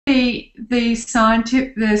the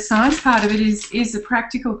science part of it is the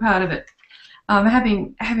practical part of it.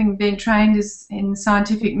 Having been trained in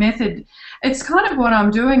scientific method, it's kind of what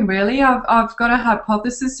I'm doing really. I've got a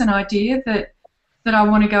hypothesis, an idea that I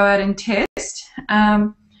want to go out and test.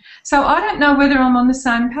 So I don't know whether I'm on the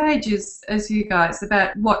same page as you guys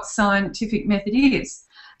about what scientific method is.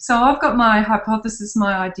 So I've got my hypothesis,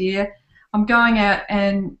 my idea. I'm going out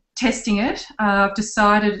and testing it. I've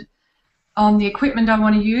decided on the equipment I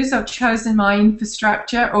want to use. I've chosen my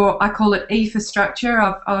infrastructure, or I call it e-infrastructure.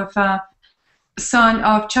 I've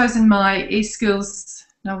chosen my eSkills,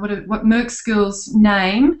 no, what MOOC skills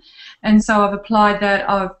name, and so I've applied that.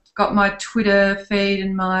 I've got my Twitter feed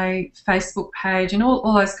and my Facebook page and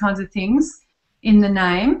all those kinds of things in the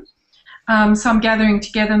name. So I'm gathering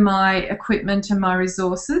together my equipment and my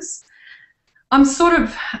resources. I'm sort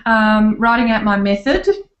of writing out my method,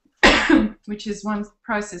 which is one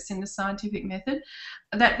process in the scientific method.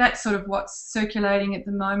 That's sort of what's circulating at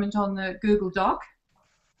the moment on the Google Doc.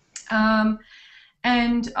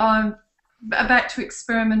 And I'm about to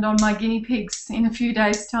experiment on my guinea pigs in a few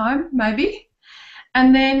days' time, maybe.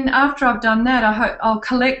 And then after I've done that, I'll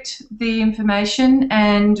collect the information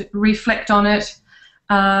and reflect on it,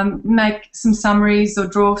 make some summaries or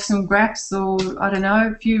draw some graphs or, I don't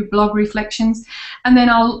know, a few blog reflections. And then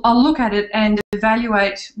I'll look at it and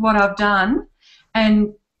evaluate what I've done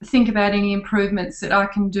and think about any improvements that I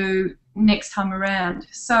can do next time around.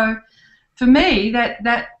 So for me,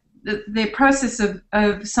 the process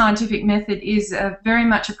of scientific method is very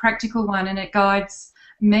much a practical one, and it guides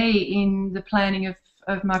me in the planning of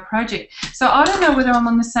my project. So I don't know whether I'm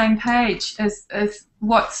on the same page as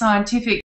what scientific